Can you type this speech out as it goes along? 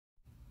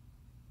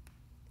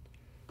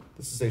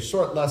This is a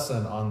short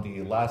lesson on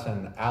the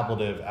Latin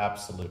ablative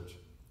absolute.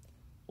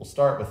 We'll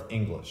start with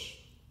English.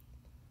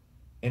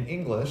 In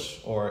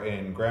English, or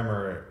in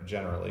grammar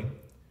generally,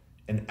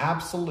 an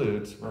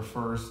absolute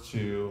refers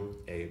to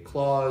a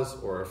clause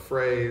or a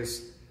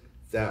phrase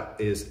that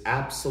is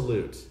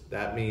absolute.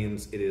 That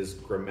means it is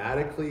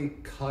grammatically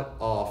cut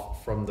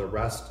off from the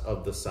rest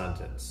of the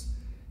sentence.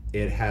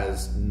 It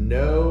has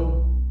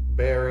no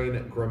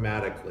bearing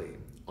grammatically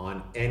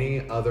on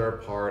any other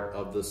part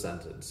of the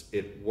sentence.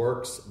 It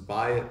works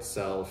by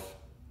itself,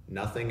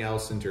 nothing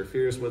else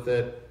interferes with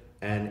it,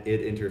 and it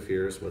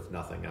interferes with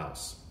nothing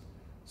else.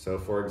 So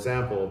for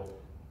example,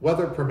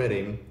 weather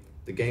permitting,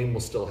 the game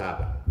will still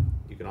happen.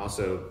 You can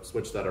also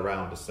switch that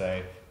around to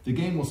say, the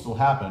game will still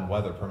happen,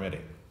 weather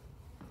permitting.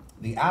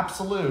 The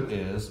absolute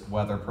is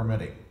weather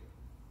permitting.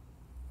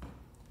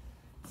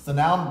 It's the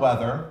noun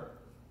weather,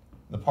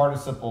 the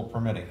participle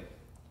permitting.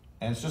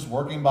 And it's just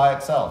working by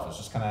itself. It's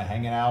just kind of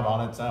hanging out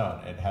on its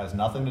own. It has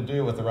nothing to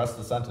do with the rest of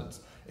the sentence.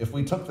 If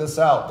we took this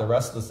out, the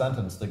rest of the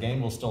sentence, the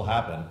game will still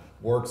happen,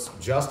 works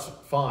just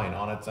fine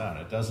on its own.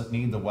 It doesn't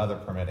need the weather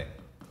permitting.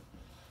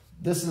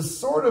 This is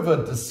sort of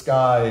a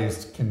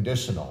disguised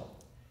conditional.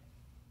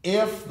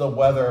 If the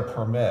weather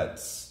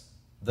permits,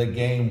 the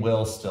game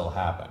will still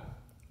happen.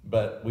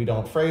 But we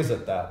don't phrase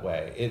it that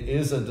way. It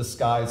is a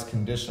disguised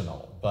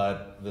conditional,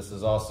 but this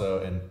is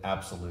also an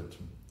absolute.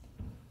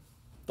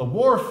 The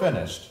war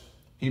finished.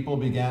 People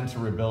began to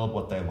rebuild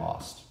what they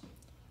lost.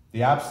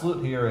 The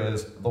absolute here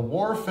is the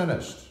war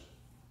finished.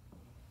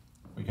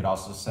 We could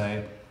also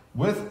say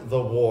with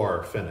the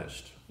war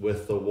finished,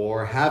 with the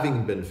war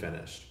having been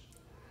finished.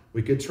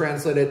 We could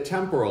translate it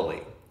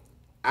temporally,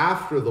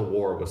 after the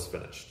war was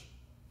finished.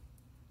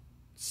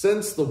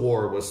 Since the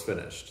war was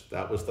finished,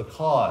 that was the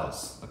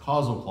cause, the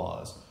causal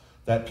clause,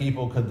 that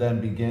people could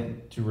then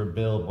begin to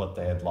rebuild what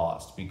they had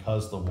lost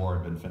because the war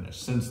had been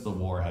finished, since the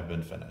war had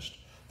been finished.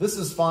 This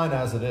is fine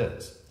as it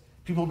is.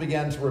 People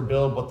began to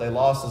rebuild what they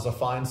lost as a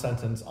fine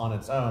sentence on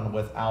its own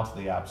without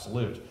the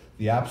absolute.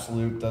 The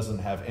absolute doesn't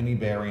have any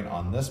bearing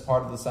on this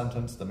part of the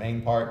sentence, the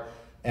main part,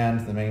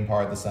 and the main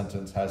part of the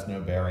sentence has no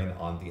bearing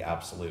on the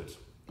absolute.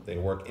 They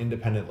work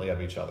independently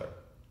of each other.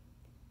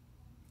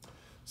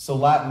 So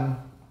Latin,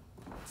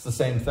 it's the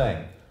same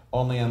thing.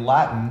 Only in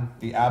Latin,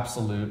 the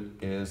absolute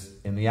is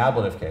in the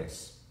ablative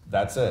case.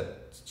 That's it.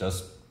 It's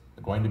just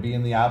going to be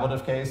in the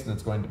ablative case and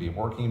it's going to be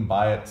working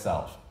by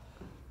itself.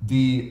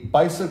 The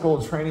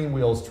bicycle training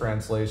wheels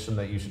translation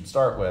that you should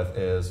start with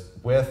is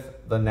with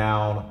the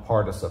noun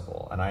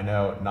participle. And I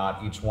know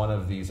not each one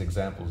of these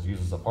examples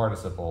uses a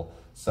participle,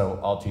 so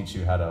I'll teach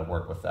you how to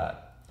work with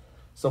that.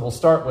 So we'll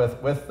start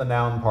with the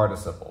noun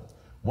participle.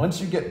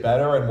 Once you get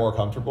better and more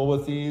comfortable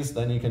with these,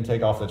 then you can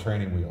take off the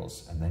training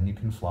wheels and then you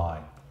can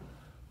fly.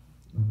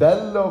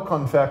 Bello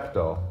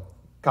confecto,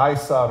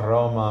 Caesar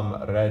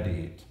Romam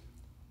redit.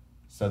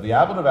 So the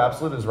ablative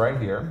absolute is right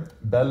here,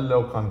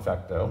 bello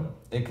confecto.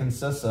 It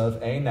consists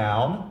of a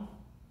noun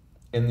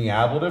in the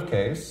ablative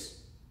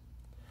case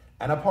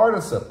and a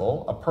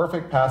participle, a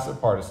perfect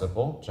passive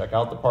participle. Check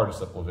out the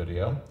participle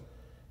video.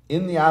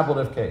 In the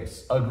ablative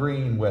case,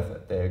 agreeing with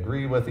it. They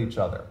agree with each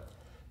other.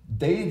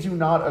 They do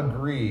not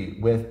agree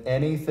with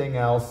anything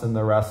else in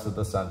the rest of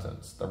the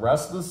sentence. The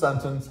rest of the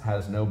sentence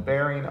has no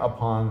bearing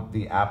upon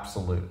the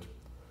absolute.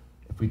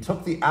 If we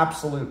took the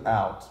absolute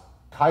out,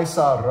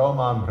 Caesar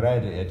Romam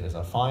redit is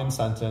a fine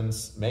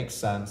sentence, makes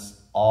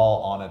sense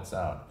all on its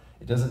own.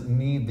 It doesn't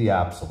need the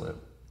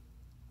absolute.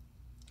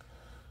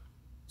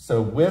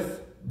 So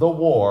with the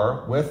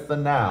war, with the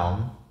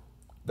noun,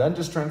 then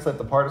just translate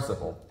the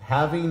participle.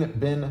 Having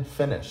been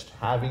finished,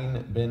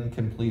 having been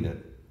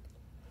completed.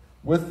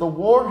 With the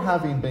war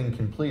having been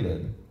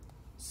completed,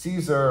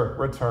 Caesar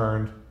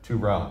returned to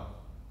Rome.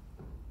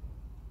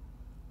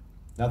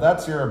 Now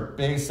that's your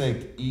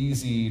basic,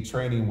 easy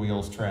training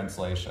wheels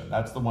translation.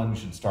 That's the one you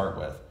should start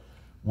with.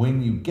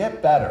 When you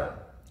get better,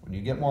 when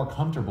you get more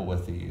comfortable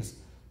with these,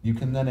 you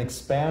can then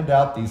expand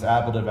out these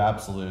ablative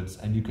absolutes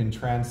and you can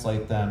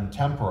translate them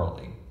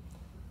temporally.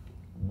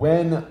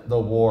 When the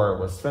war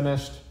was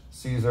finished,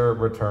 Caesar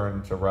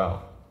returned to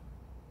Rome.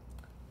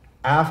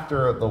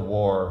 After the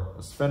war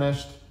was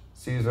finished,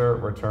 Caesar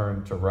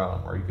returned to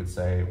Rome. Or you could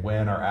say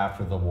when or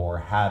after the war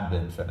had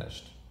been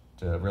finished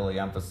to really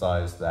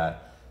emphasize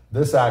that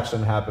this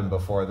action happened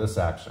before this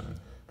action.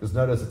 Because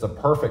notice it's a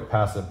perfect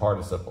passive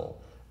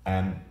participle.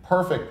 And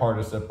perfect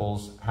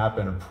participles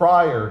happen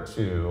prior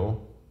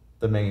to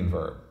the main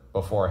verb,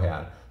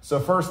 beforehand. So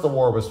first the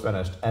war was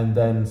finished and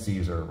then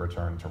Caesar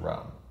returned to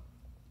Rome.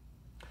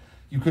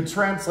 You could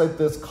translate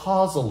this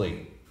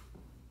causally,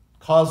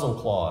 causal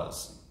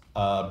clause,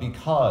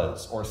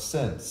 because or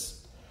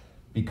since.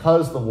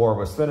 Because the war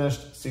was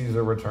finished,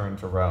 Caesar returned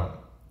to Rome.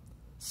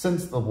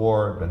 Since the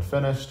war had been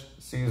finished,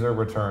 Caesar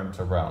returned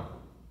to Rome.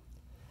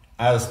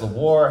 As the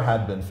war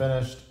had been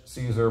finished,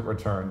 Caesar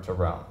returned to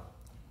Rome.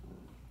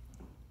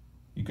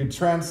 You could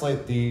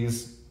translate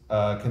these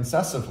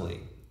concessively,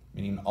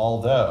 meaning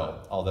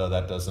although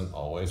that doesn't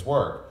always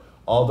work.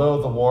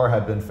 Although the war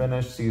had been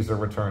finished, Caesar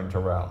returned to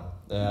Rome.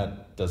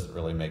 That doesn't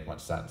really make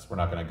much sense. We're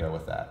not going to go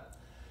with that.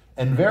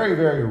 And very,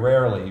 very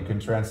rarely you can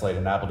translate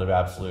an ablative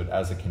absolute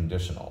as a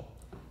conditional.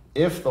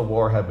 If the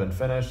war had been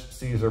finished,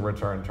 Caesar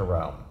returned to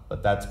Rome,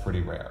 but that's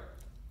pretty rare.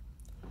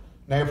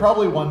 Now you're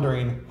probably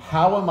wondering,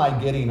 how am I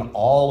getting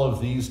all of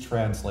these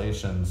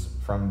translations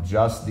from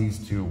just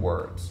these two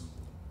words?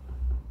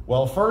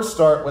 Well, first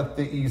start with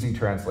the easy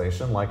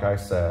translation, like I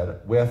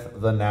said, with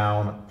the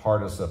noun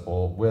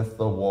participle, with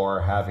the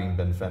war having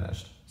been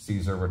finished.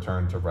 Caesar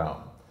returned to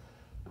Rome.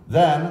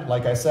 Then,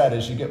 like I said,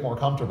 as you get more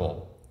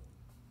comfortable,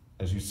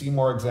 as you see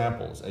more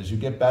examples, as you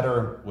get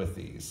better with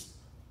these,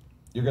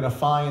 you're going to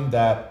find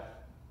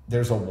that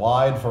there's a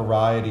wide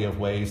variety of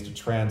ways to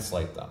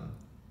translate them.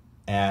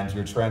 And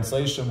your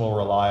translation will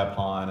rely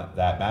upon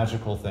that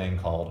magical thing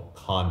called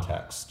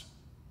context.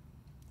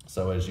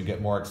 So as you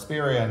get more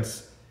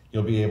experience,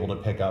 you'll be able to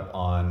pick up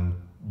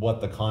on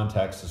what the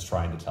context is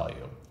trying to tell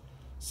you.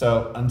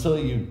 So until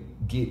you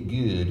get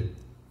good,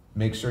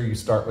 make sure you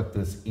start with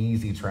this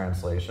easy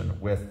translation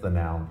with the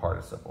noun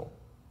participle.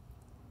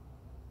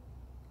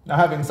 Now,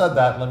 having said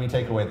that, let me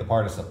take away the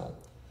participle.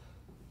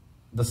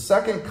 The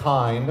second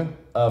kind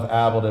of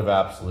ablative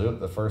absolute,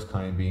 the first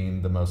kind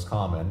being the most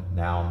common,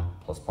 noun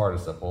plus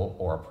participle,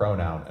 or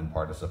pronoun and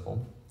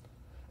participle.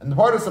 And the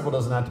participle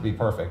doesn't have to be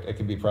perfect. It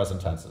can be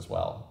present tense as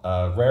well.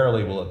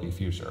 Rarely will it be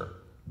future,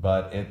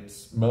 but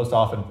it's most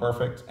often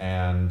perfect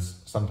and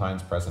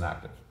sometimes present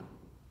active.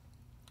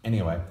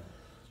 Anyway,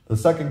 the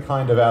second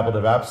kind of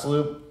ablative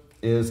absolute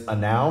is a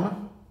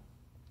noun,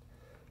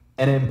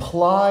 an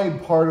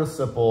implied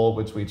participle,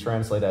 which we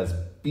translate as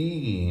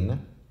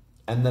being,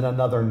 and then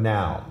another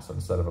noun. So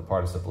instead of a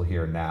participle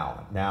here,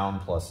 noun. Noun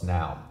plus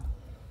noun.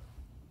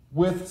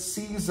 With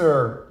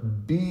Caesar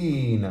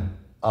being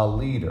a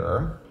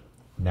leader,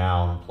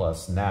 noun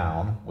plus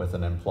noun, with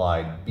an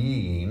implied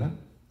being,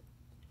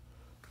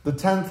 the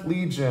 10th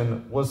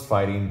Legion was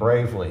fighting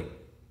bravely.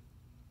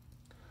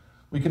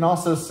 We can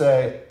also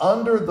say,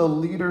 under the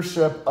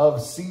leadership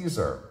of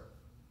Caesar,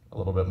 a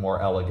little bit more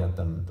elegant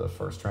than the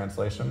first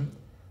translation,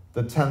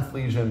 the 10th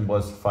Legion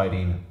was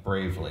fighting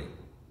bravely.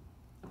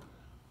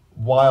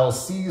 While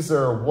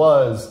Caesar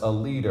was a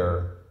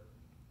leader,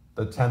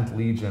 the 10th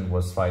Legion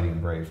was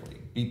fighting bravely.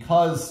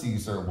 Because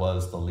Caesar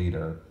was the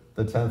leader,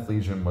 the 10th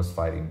Legion was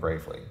fighting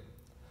bravely.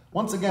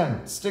 Once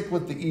again, stick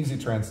with the easy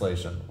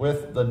translation,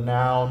 with the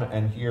noun,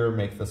 and here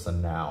make this a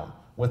noun,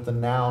 with the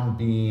noun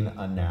being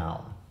a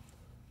noun,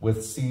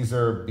 with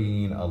Caesar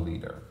being a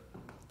leader.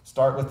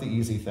 Start with the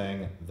easy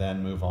thing,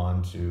 then move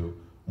on to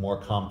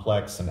more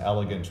complex and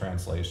elegant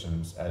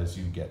translations as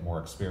you get more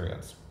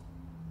experience.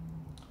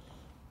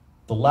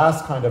 The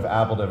last kind of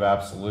ablative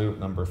absolute,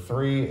 number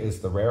 3, is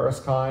the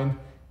rarest kind.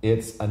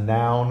 It's a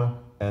noun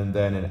and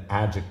then an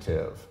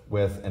adjective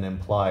with an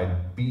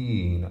implied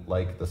being,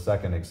 like the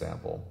second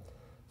example.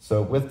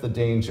 So with the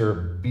danger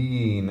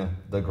being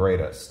the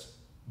greatest.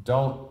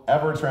 Don't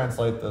ever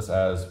translate this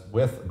as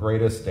with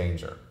greatest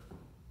danger.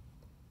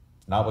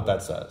 Not what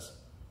that says.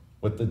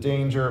 With the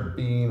danger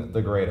being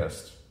the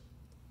greatest.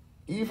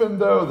 Even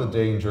though the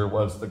danger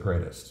was the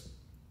greatest.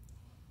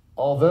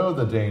 Although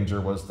the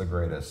danger was the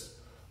greatest,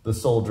 the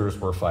soldiers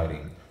were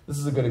fighting. This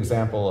is a good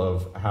example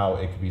of how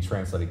it could be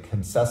translated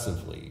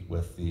concessively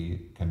with the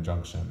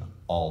conjunction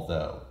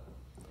although.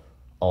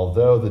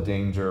 Although the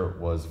danger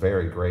was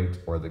very great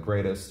or the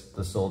greatest,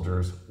 the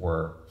soldiers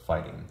were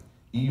fighting.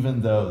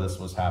 Even though this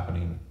was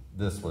happening,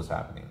 this was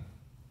happening.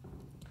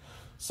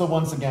 So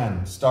once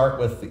again, start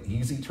with the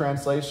easy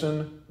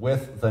translation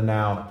with the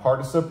noun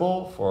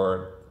participle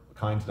for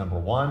kind number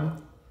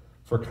 1.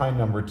 For kind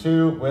number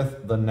 2,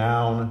 with the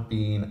noun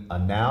being a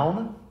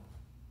noun.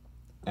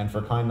 And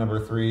for kind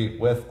number 3,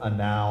 with a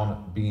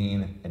noun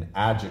being an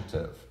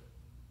adjective.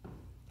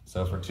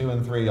 So for 2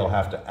 and 3, you'll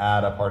have to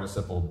add a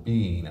participle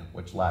being,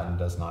 which Latin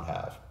does not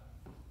have.